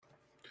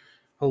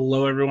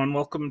Hello, everyone.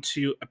 Welcome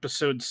to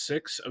episode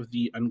 6 of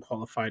the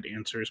Unqualified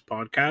Answers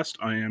podcast.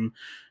 I am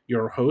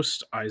your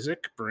host,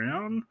 Isaac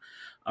Brown.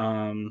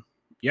 Um,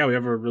 we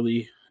have a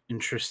really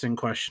interesting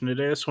question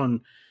today. This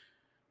one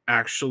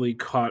actually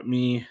caught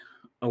me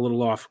a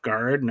little off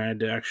guard, and I had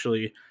to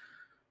actually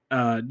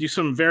do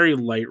some very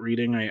light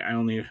reading. I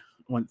only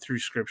went through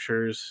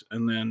scriptures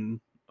and then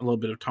a little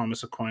bit of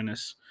Thomas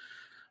Aquinas.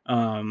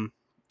 Um,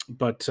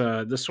 but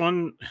this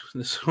one,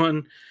 this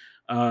one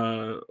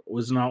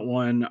was not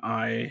one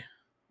I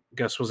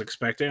guess was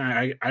expecting.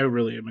 I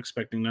really am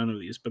expecting none of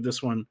these, but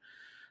this one,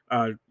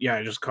 it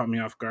just caught me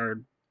off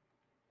guard.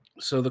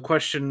 So the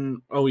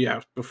question,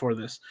 before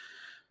this,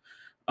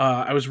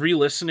 I was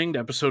re-listening to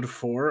episode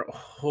 4.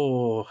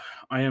 Oh,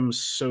 I am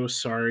so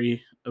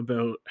sorry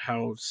about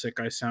how sick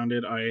I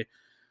sounded. I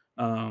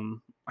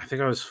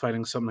think I was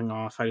fighting something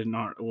off. I did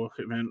not. Well,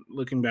 man,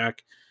 looking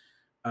back,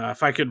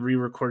 if I could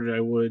re-record it, I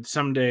would.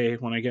 Someday,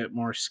 when I get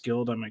more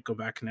skilled, I might go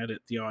back and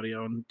edit the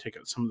audio and take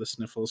out some of the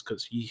sniffles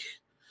because.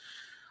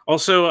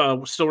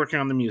 Also, still working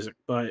on the music,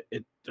 but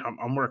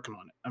I'm working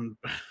on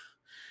it.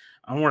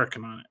 I'm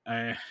working on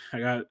it. I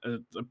got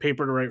a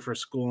paper to write for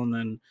school, and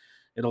then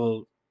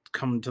it'll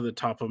come to the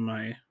top of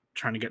my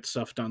trying to get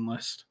stuff done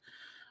list.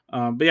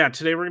 But yeah,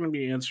 today we're going to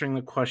be answering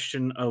the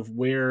question of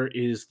where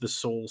is the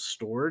soul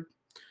stored.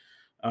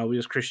 We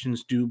as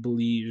Christians do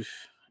believe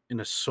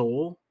in a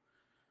soul,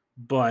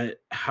 but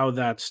how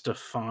that's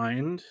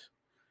defined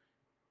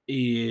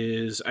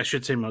is, I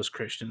should say, most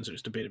Christians.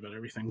 There's debate about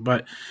everything,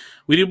 but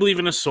we do believe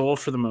in a soul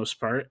for the most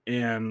part,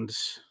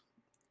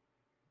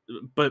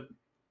 but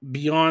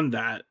beyond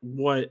that,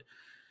 what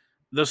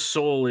the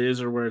soul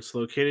is or where it's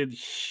located,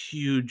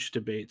 huge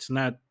debates. And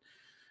that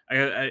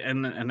I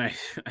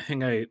I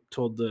think I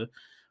told the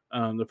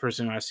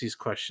person who asked these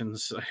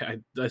questions,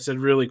 I said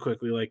really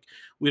quickly, like,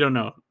 we don't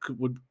know.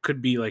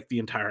 Could be like the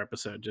entire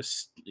episode.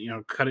 Just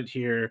cut it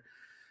here.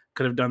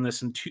 Could have done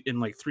this in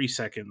like 3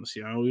 seconds.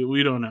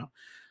 We don't know.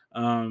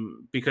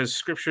 Because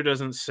scripture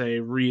doesn't say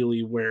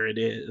really where it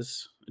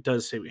is. It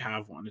does say we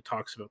have one. It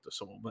talks about the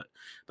soul, but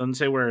it doesn't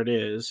say where it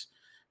is,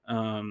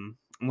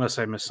 unless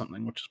I missed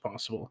something, which is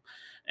possible.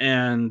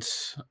 And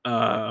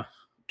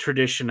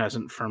tradition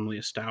hasn't firmly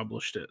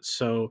established it.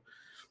 So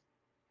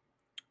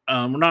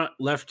we're not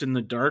left in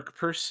the dark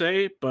per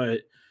se,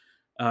 but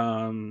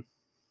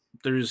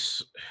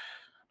there's.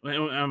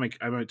 I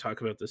might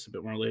talk about this a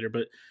bit more later,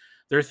 but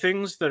there are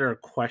things that are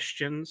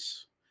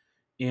questions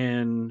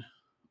in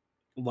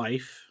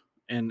life,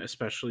 and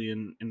especially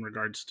in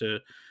regards to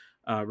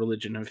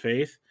religion and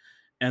faith,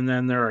 and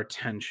then there are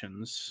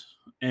tensions,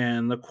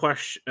 and a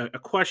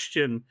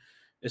question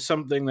is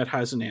something that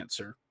has an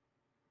answer.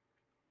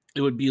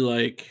 It would be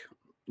like,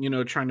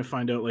 trying to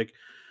find out, like,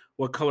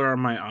 what color are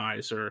my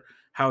eyes, or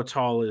how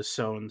tall is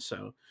so and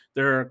so.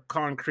 There are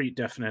concrete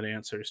definite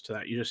answers to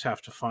that. You just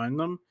have to find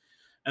them.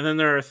 And then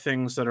there are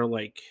things that are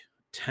like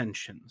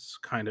tensions,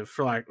 kind of,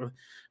 for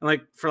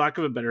lack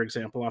of a better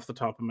example off the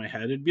top of my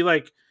head, it'd be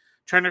like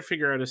trying to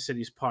figure out a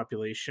city's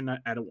population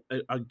at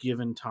a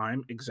given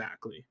time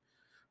exactly,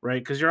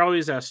 right? Because you're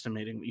always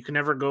estimating. You can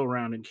never go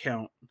around and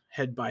count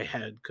head by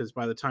head, because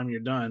by the time you're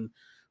done,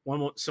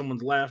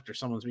 someone's left or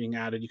someone's being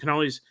added. You can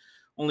always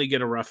only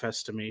get a rough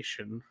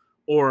estimation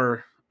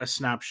or a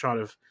snapshot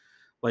of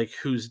like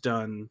who's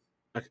done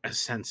a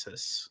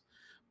census,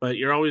 but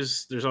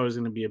there's always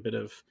going to be a bit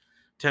of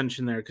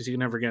tension there, because you can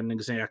never get an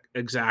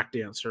exact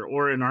answer.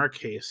 Or in our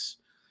case,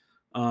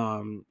 there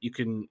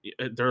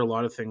are a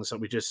lot of things that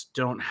we just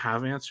don't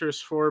have answers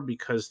for,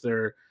 because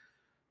their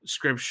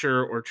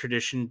scripture or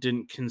tradition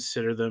didn't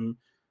consider them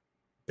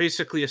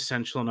basically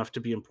essential enough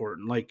to be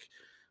important. Like,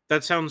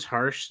 that sounds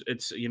harsh.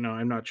 It's,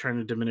 I'm not trying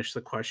to diminish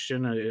the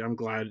question. I'm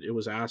glad it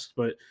was asked,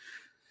 but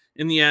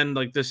in the end,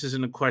 like, this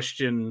isn't a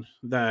question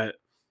that,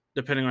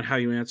 depending on how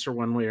you answer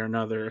one way or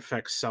another,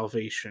 affects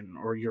salvation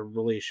or your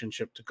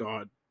relationship to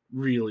God,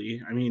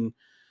 really. I mean,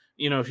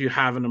 if you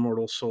have an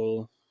immortal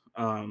soul,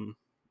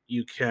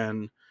 you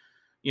can,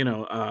 you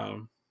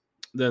know,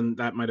 then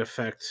that might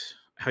affect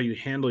how you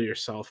handle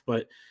yourself.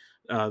 But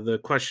the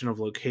question of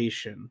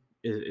location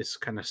is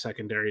kind of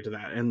secondary to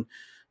that. And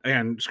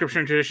again, scripture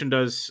and tradition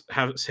does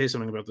say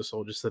something about the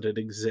soul, just that it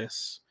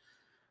exists.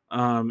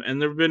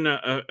 And there have been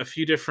a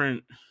few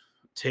different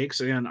takes.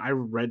 Again, I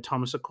read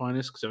Thomas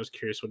Aquinas because I was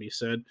curious what he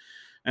said.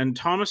 And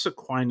Thomas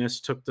Aquinas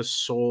took the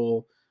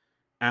soul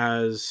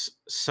as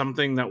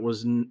something that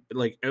was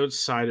like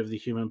outside of the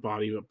human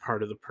body, but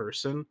part of the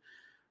person.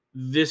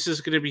 This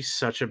is going to be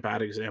such a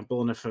bad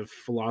example. And if a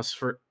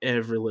philosopher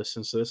ever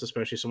listens to this,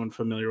 especially someone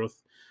familiar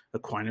with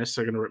Aquinas,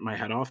 they're going to rip my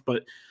head off.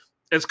 But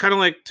it's kind of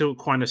like to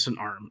Aquinas an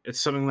arm.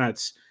 It's something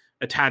that's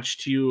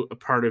attached to you, a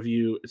part of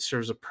you. It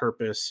serves a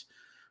purpose,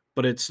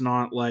 but it's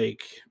not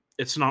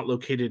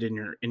located in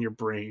your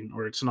brain,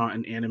 or it's not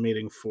an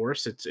animating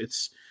force.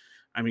 It's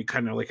I mean,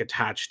 kind of like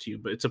attached to you,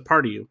 but it's a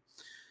part of you.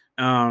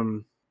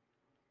 Um,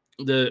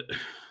 the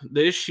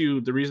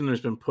the reason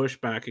there's been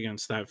pushback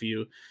against that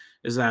view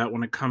is that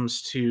when it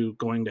comes to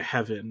going to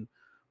heaven,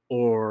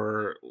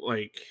 or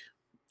like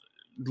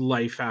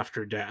life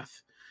after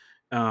death,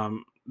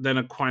 then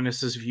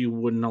Aquinas's view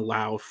wouldn't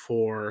allow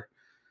for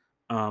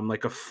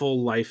like a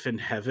full life in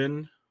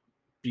heaven,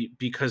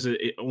 because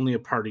only a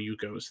part of you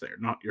goes there,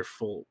 not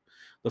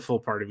the full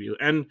part of you.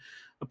 And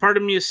a part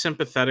of me is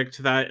sympathetic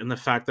to that, and the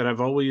fact that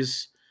I've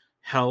always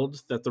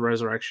held that the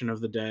resurrection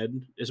of the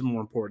dead is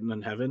more important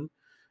than heaven,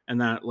 and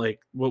that like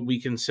what we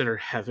consider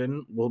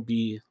heaven will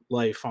be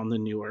life on the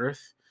new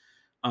earth,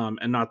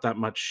 and not that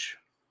much.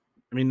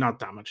 I mean, not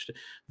that much,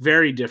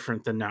 very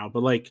different than now,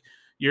 but like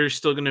you're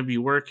still going to be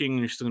working,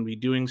 you're still going to be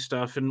doing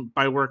stuff. And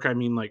by work, I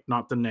mean like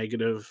not the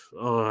negative,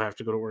 oh, I have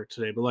to go to work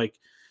today, but like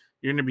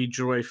you're going to be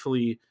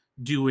joyfully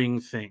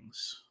doing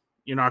things.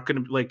 You're not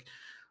going to like,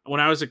 when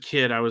I was a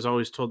kid, I was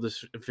always told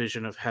this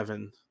vision of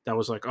heaven that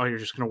was like, oh, you're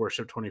just going to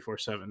worship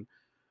 24/7.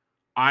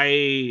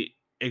 I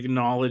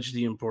acknowledge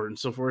the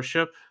importance of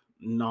worship,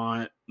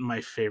 not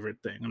my favorite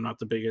thing. I'm not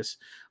the biggest.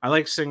 I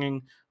like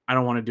singing. I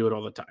don't want to do it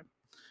all the time.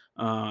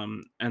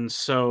 And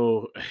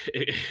so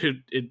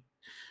it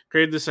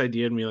created this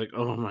idea in me like,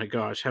 oh my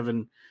gosh,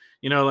 heaven,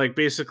 like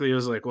basically it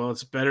was like, well,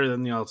 it's better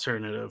than the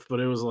alternative, but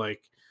it was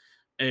like,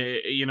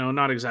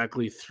 not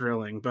exactly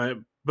thrilling, but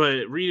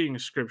reading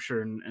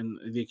scripture and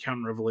the account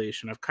in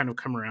Revelation, I've kind of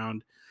come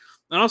around.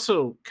 And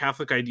also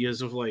Catholic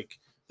ideas of like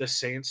the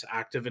saints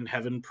active in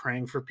heaven,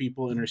 praying for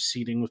people,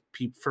 interceding with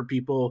for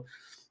people,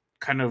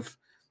 kind of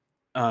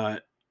uh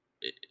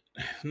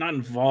not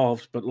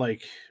involved, but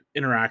like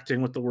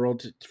interacting with the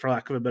world, for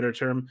lack of a better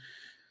term.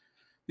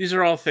 These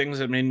are all things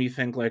that made me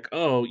think like,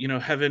 oh,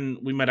 heaven,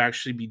 we might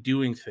actually be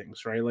doing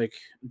things, right? Like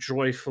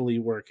joyfully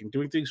working,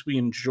 doing things we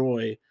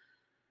enjoy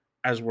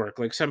as work.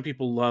 Like some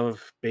people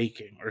love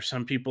baking, or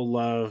some people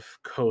love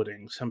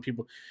coding. Some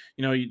people,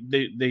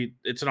 they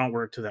it's not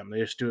work to them. They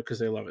just do it because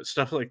they love it.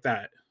 Stuff like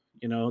that.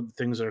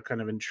 Things that are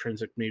kind of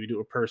intrinsic maybe to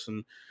a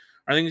person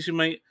are things you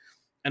might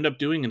end up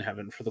doing in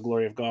heaven for the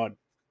glory of God.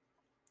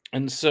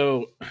 And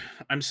so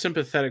I'm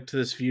sympathetic to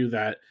this view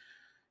that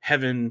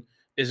heaven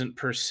isn't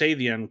per se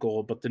the end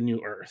goal, but the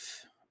new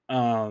earth.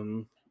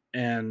 Um,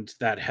 and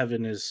that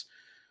heaven is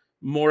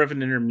more of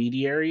an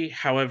intermediary.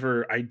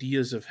 However,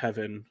 ideas of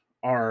heaven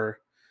are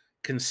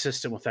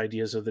consistent with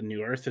ideas of the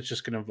new earth. It's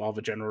just going to involve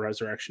a general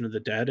resurrection of the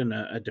dead and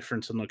a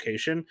difference in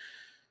location.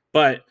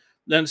 But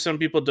then some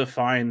people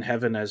define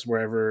heaven as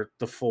wherever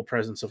the full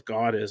presence of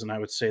God is. And I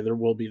would say there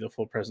will be the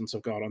full presence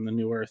of God on the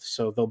new earth.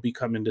 So they'll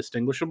become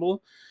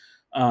indistinguishable.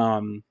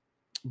 Um,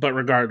 but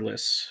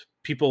regardless,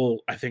 people,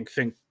 I think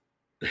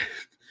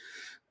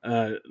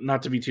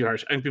not to be too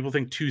harsh, I think people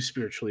think too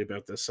spiritually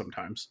about this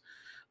sometimes.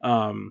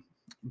 Um,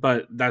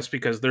 but that's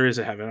because there is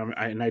a heaven,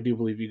 and I do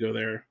believe you go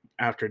there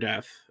after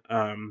death,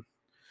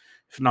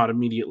 if not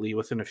immediately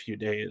within a few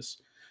days.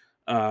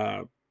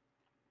 Uh,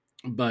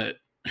 but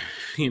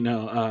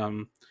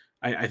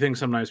I think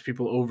sometimes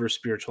people over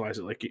spiritualize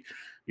it, like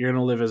you're going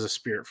to live as a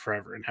spirit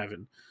forever in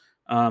heaven.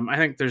 I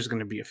think there's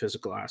going to be a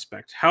physical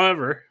aspect.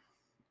 However,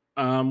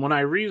 when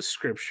I read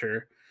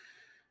scripture,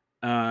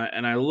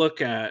 and I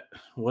look at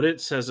what it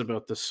says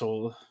about the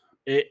soul,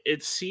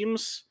 it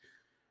seems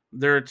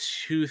there are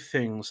two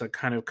things that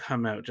kind of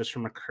come out just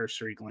from a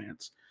cursory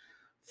glance.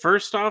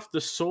 First off,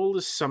 the soul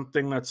is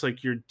something that's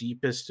like your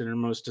deepest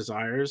innermost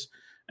desires,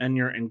 and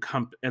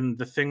and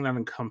the thing that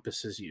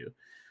encompasses you.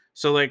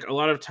 So like a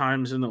lot of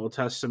times in the Old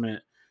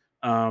Testament,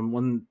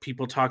 when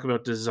people talk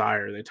about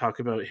desire, they talk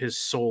about his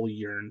soul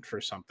yearned for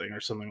something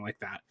or something like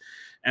that.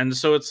 And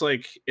so it's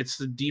like it's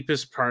the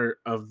deepest part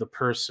of the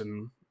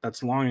person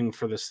that's longing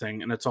for this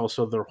thing, and it's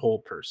also their whole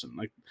person.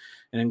 Like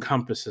it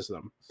encompasses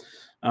them.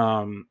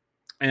 Um,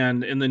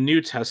 and in the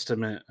New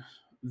Testament,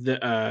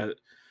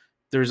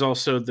 there's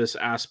also this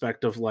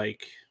aspect of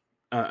like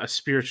a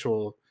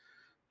spiritual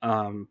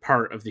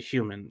part of the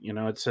human.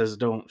 It says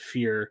don't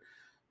fear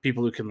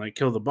people who can like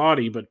kill the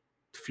body, but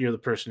fear the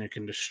person who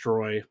can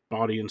destroy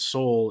body and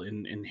soul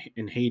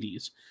in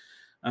Hades,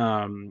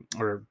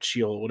 or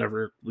Sheol,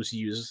 whatever was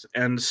used.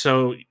 And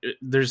so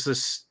there's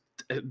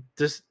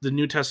the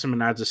New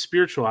Testament adds a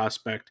spiritual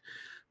aspect,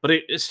 but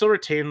it still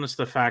retains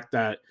the fact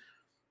that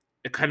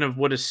it kind of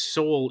what a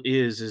soul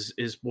is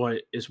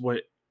what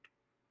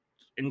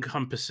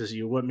encompasses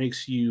you, what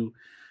makes you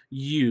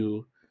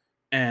you,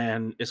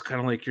 and it's kind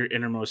of like your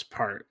innermost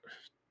part,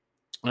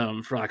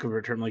 for lack of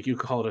a term, like you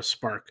call it a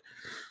spark.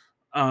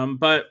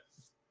 But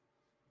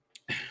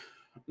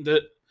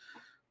the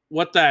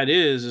what that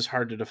is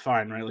hard to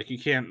define, right? Like you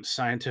can't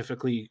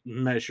scientifically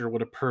measure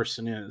what a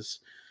person is.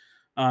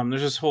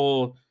 There's this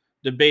whole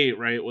debate,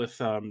 right,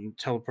 with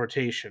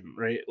teleportation,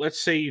 right?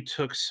 Let's say you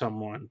took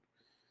someone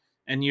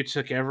and you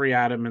took every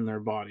atom in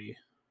their body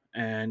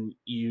and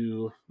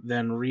you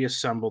then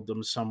reassembled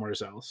them somewhere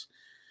else.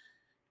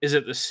 Is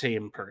it the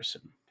same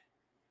person?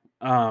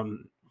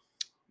 Um,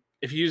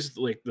 if you use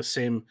like the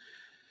same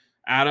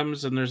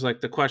atoms, and there's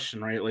like the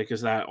question, right? Like,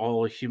 is that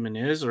all a human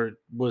is, or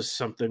was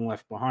something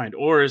left behind,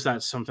 or is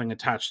that something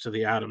attached to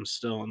the atoms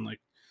still, and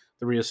like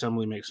the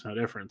reassembly makes no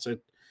difference?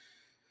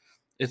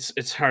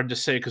 It's hard to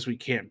say because we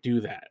can't do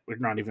that. We're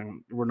not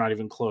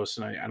even close,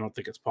 and I don't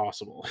think it's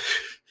possible.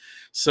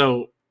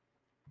 So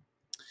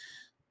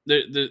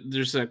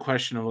there's that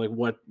question of like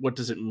what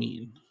does it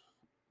mean?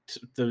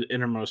 the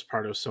innermost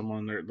part of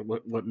someone, or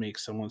what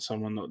makes someone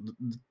someone,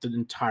 the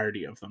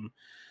entirety of them.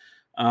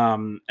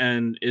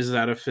 And is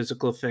that a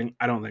physical thing?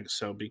 I don't think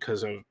so,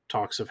 because of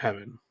talks of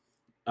heaven.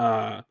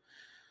 Uh,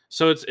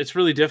 so it's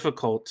really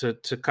difficult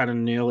to kind of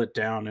nail it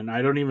down, and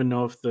I don't even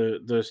know if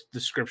the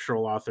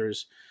scriptural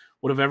authors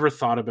would have ever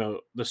thought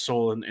about the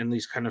soul in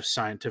these kind of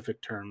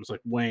scientific terms,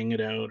 like weighing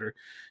it out, or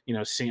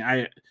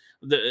seeing.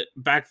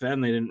 Back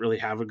then they didn't really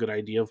have a good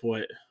idea of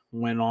what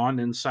went on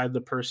inside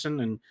the person,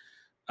 and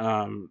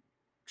um,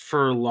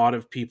 for a lot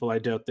of people, I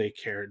doubt they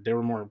cared. They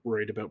were more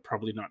worried about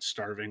probably not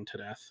starving to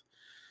death.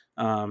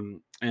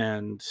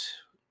 And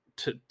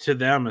to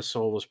them, a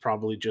soul was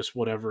probably just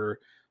whatever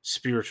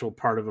spiritual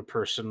part of a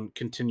person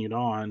continued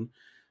on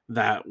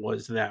that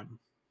was them.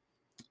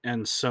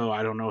 And so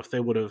I don't know if they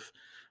would have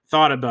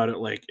thought about it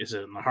like, is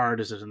it in the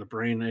heart? Is it in the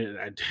brain?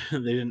 They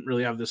didn't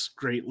really have this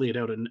great laid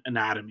out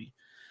anatomy.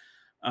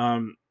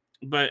 Um,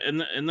 but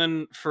and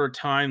then for a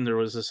time there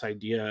was this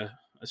idea,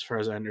 as far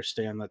as I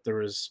understand, that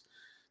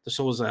the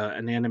soul is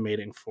an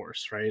animating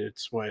force, right?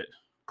 It's what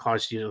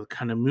caused you to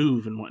kind of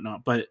move and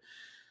whatnot. But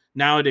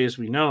nowadays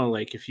we know,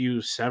 like, if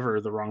you sever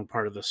the wrong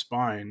part of the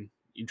spine,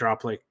 you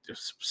drop like a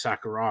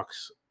sack of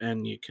rocks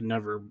and you can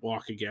never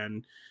walk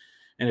again.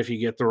 And if you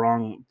get the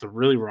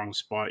really wrong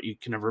spot, you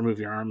can never move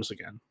your arms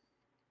again.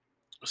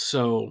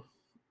 So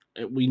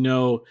we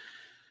know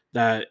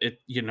that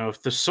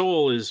if the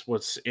soul is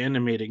what's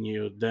animating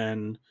you,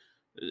 then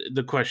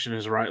the question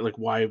is, right, like,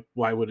 why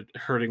would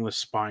hurting the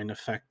spine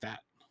affect that?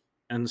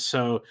 And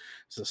so,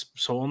 is the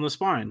soul in the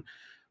spine?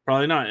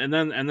 Probably not. And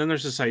then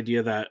there's this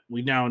idea that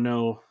we now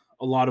know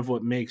a lot of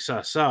what makes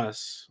us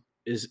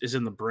is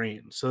in the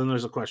brain. So then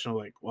there's a question of,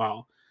 like,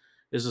 wow,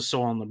 is the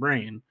soul in the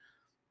brain?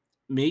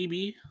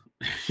 Maybe.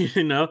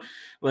 you know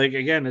like,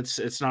 again,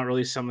 it's not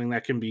really something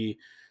that can be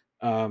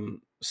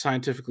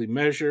scientifically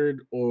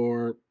measured,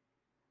 or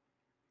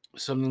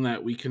something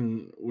that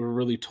we're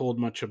really told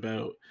much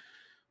about,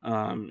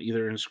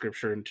 either in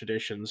scripture and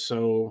tradition.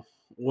 So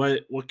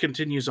what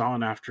continues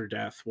on after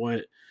death?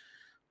 What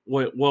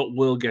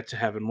will get to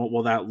heaven? What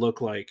will that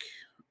look like?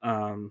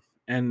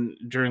 And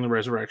during the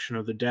resurrection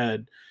of the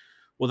dead,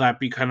 will that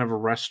be kind of a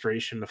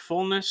restoration to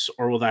fullness,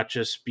 or will that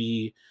just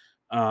be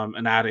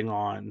an adding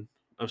on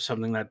of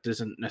something that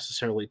isn't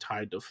necessarily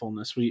tied to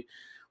fullness?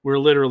 We're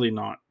literally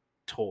not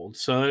told.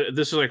 So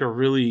this is like a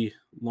really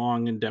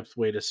long, in-depth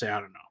way to say I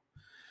don't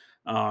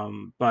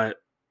know. But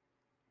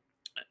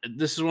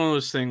this is one of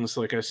those things,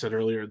 like I said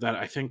earlier, that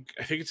I think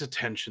it's a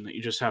tension that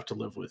you just have to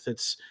live with.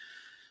 It's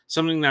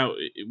something that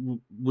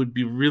would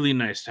be really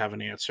nice to have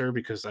an answer,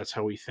 because that's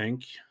how we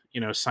think.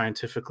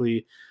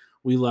 Scientifically,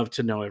 we love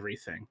to know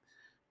everything.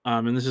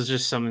 And this is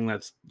just something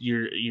that's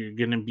you're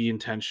going to be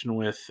intentional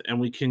with, and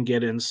we can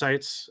get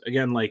insights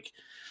again. Like,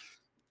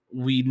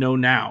 we know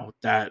now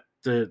that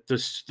the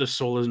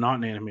soul is not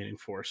an animating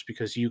force,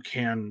 because you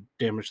can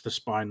damage the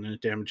spine and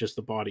it damages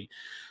the body.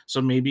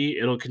 So maybe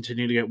it'll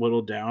continue to get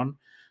whittled down.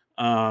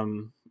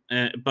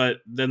 But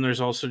then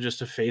there's also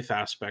just a faith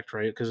aspect,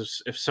 right?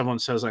 Because if someone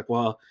says, like,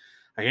 well,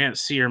 I can't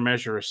see or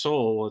measure a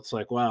soul, well, it's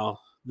like,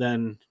 well,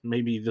 then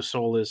maybe the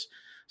soul is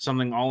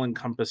something all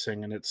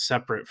encompassing, and it's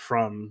separate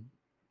from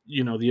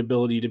the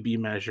ability to be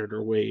measured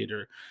or weighed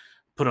or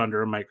put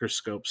under a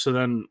microscope. So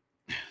then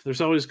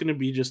there's always going to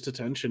be just a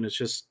tension. It's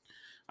just,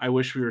 I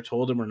wish we were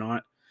told and we're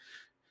not.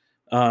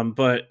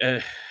 But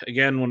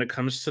again, when it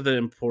comes to the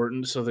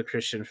importance of the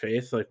Christian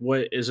faith, like,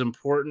 what is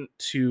important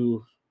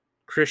to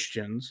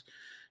Christians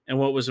and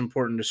what was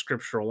important to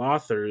scriptural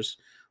authors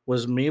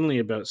was mainly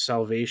about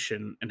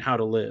salvation and how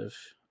to live.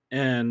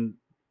 And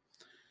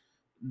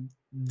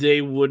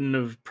they wouldn't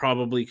have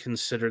probably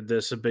considered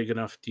this a big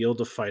enough deal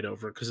to fight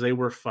over, because they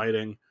were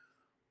fighting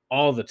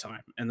all the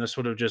time. And this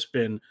would have just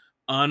been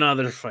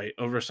another fight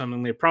over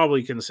something they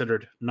probably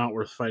considered not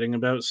worth fighting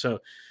about. So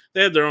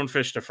they had their own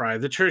fish to fry.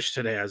 The church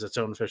today has its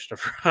own fish to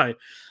fry.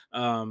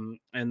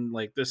 And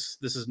like, this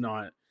is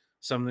not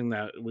something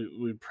that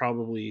we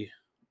probably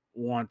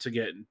want to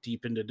get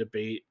deep into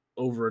debate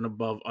over and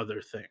above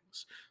other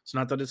things. It's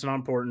not that it's not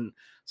important.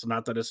 It's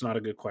not that it's not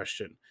a good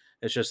question.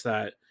 It's just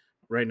that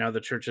right now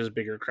the church has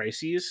bigger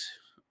crises.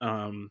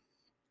 Um,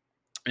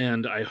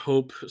 and I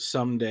hope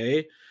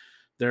someday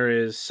there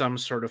is some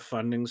sort of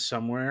funding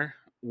somewhere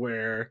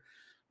where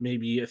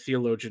maybe a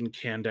theologian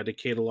can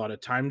dedicate a lot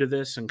of time to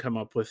this and come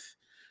up with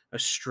a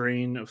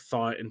strain of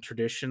thought and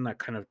tradition that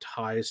kind of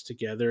ties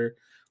together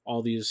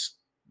all these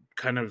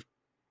kind of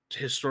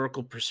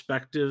historical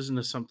perspectives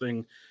into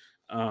something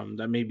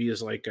that maybe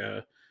is like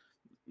a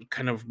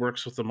kind of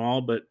works with them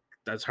all, but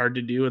that's hard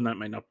to do, and that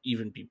might not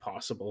even be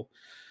possible.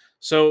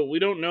 So we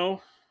don't know,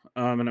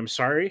 and I'm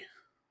sorry,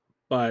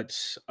 but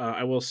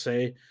I will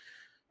say,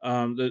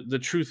 the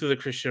truth of the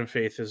Christian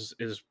faith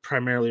is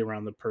primarily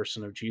around the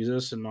person of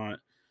Jesus, and not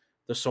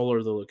the soul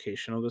or the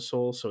location of the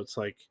soul. So it's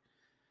like,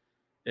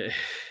 eh,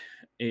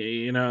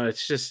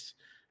 it's just,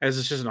 as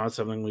it's just not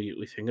something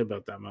we think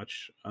about that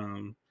much.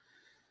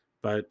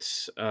 But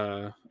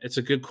it's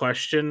a good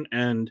question,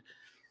 and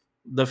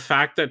the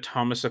fact that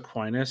Thomas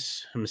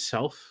Aquinas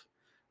himself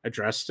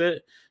addressed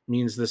it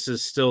means this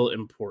is still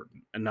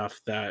important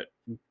enough that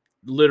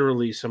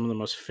literally some of the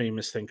most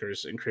famous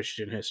thinkers in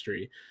Christian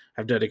history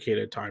have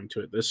dedicated time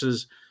to it. This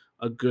is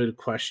a good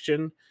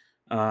question.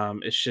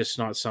 It's just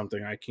not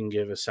something I can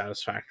give a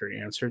satisfactory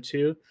answer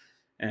to.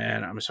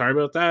 And I'm sorry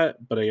about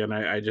that. But again,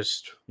 I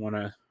just want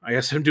to, I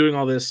guess I'm doing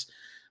all this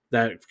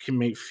that can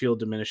make feel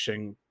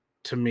diminishing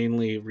to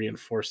mainly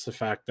reinforce the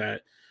fact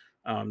that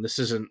this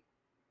isn't,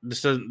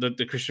 this doesn't, that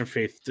the Christian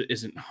faith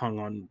isn't hung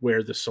on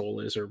where the soul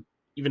is or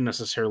even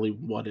necessarily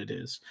what it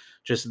is,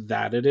 just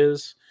that it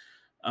is,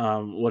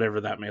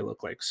 whatever that may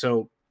look like.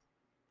 So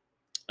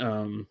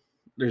um,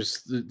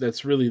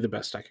 that's really the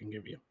best I can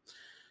give you.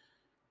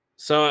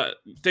 So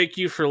thank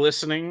you for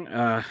listening.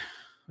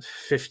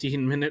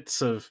 15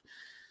 minutes of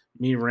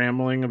me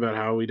rambling about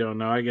how we don't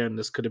know. Again,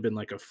 this could have been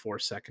like a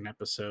 4-second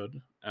episode,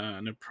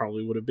 and it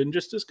probably would have been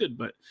just as good.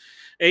 But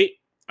hey,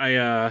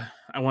 I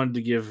wanted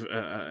to give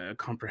a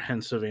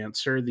comprehensive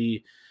answer.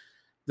 The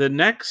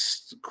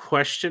next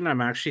question I'm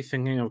actually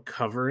thinking of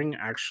covering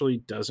actually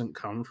doesn't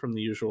come from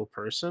the usual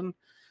person.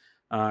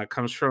 It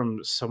comes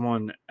from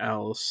someone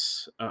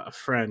else, a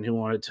friend who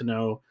wanted to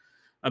know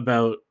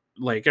about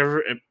like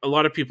a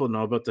lot of people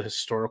know about the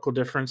historical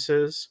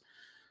differences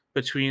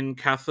between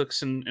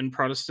Catholics and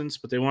Protestants,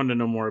 but they wanted to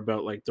know more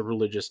about like the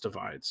religious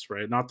divides,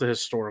 right? Not the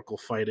historical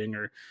fighting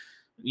or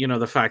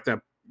the fact that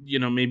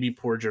maybe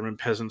poor German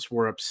peasants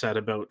were upset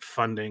about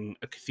funding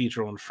a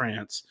cathedral in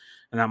France,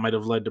 and that might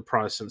have led to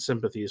Protestant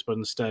sympathies, but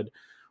instead,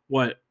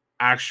 what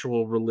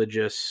actual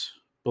religious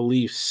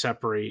beliefs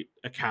separate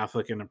a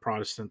Catholic and a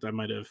Protestant that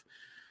might have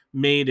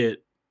made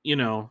it,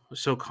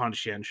 so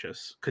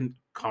conscientious.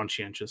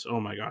 Oh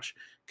my gosh,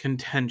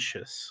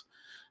 contentious.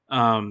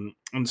 And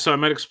so I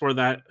might explore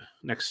that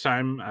next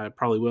time. I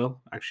probably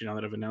will, actually, now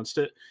that I've announced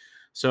it.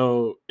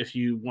 So if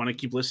you want to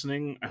keep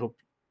listening, I hope,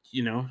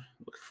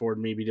 look forward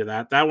maybe to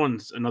that. That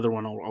one's another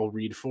one I'll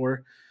read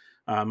for.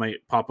 I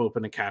might pop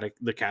open the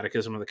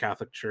Catechism of the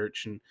Catholic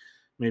Church and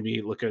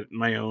maybe look at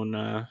my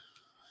own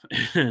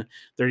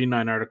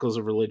 39 articles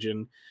of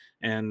religion.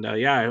 And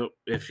yeah, I hope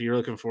if you're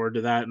looking forward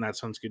to that and that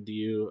sounds good to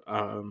you,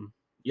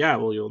 yeah,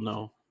 well, you'll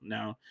know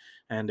now.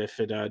 And if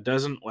it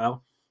doesn't,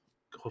 well,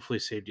 hopefully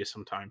saved you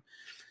some time.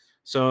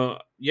 So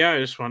yeah, I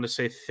just wanted to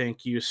say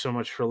thank you so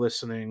much for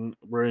listening.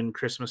 We're in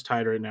Christmas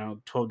tide right now,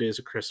 12 days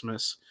of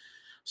Christmas.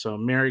 So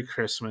Merry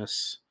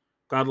Christmas.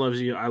 God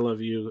loves you. I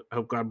love you. I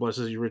hope God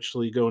blesses you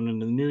richly going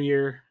into the new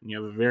year. And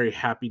you have a very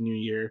happy new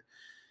year.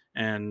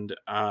 And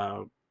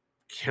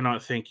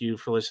cannot thank you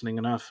for listening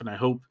enough. And I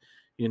hope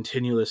you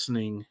continue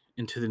listening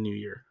into the new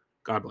year.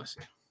 God bless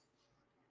you.